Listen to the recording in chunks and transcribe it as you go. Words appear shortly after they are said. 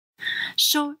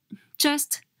short,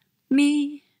 just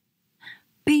me.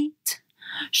 Beat,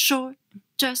 short,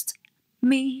 just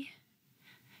me.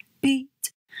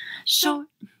 Beat, short,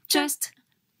 just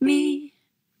me.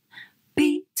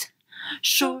 Beat,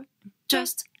 short,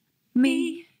 just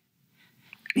me.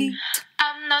 Beat.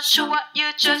 I'm not sure what you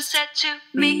just said to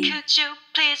me. Could you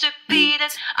please repeat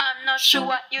it? I'm not sure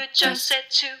what you just said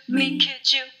to me.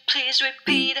 Could you please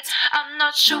repeat it? I'm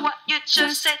not sure what you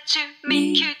just said to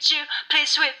me. Could you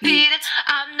please repeat it?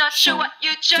 I'm not sure what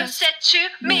you just said to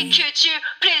me. Could you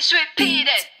please repeat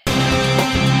it?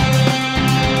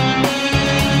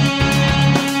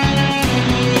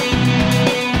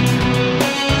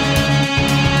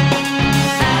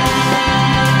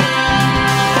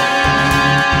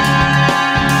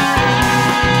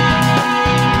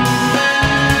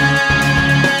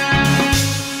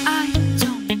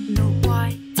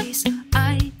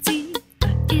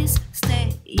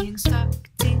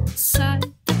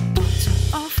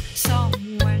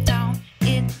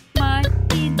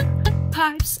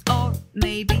 Or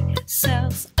maybe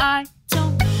cells, I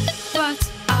don't know,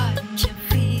 but I can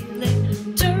feel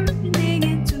it turning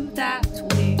into that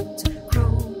weird,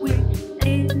 growing,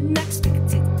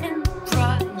 unexpected and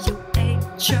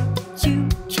prioration. You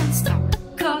can't stop,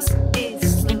 cause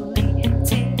it's slowly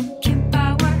taking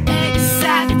power,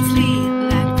 exactly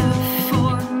like the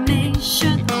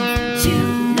formation of, you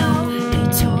know,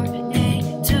 a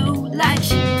tornado. Like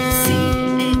you see,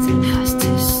 it has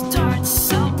to start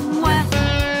somewhere.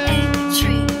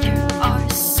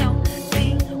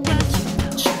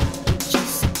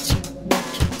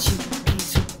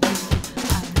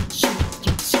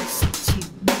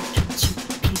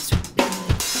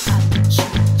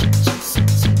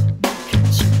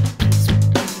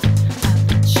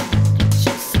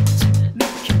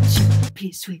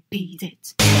 Please repeat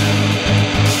it.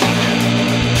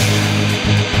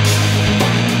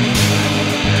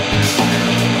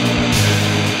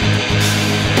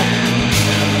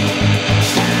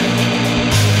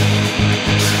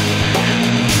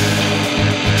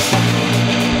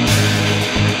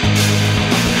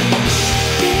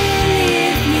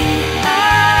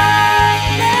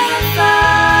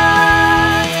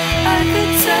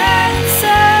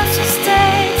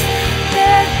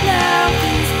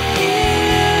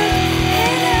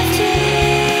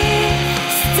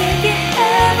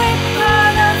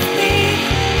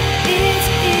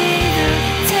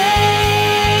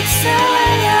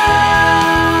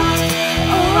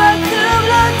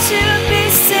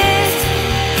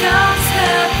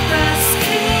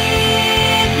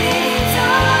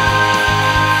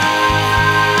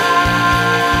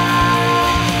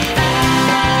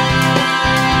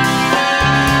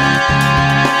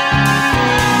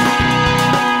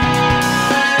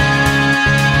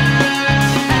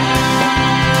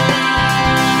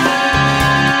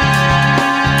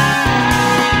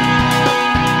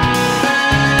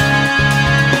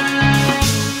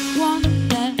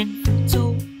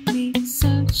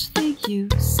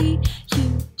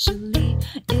 Usually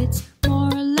it's more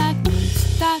like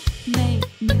words that make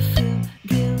me feel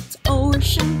guilt or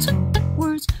shame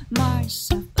towards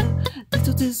myself. A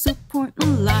little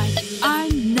disappointment, like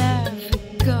I'm never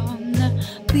gonna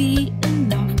be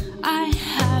enough. I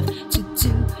have to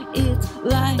do it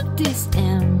like this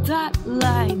and that,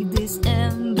 like this and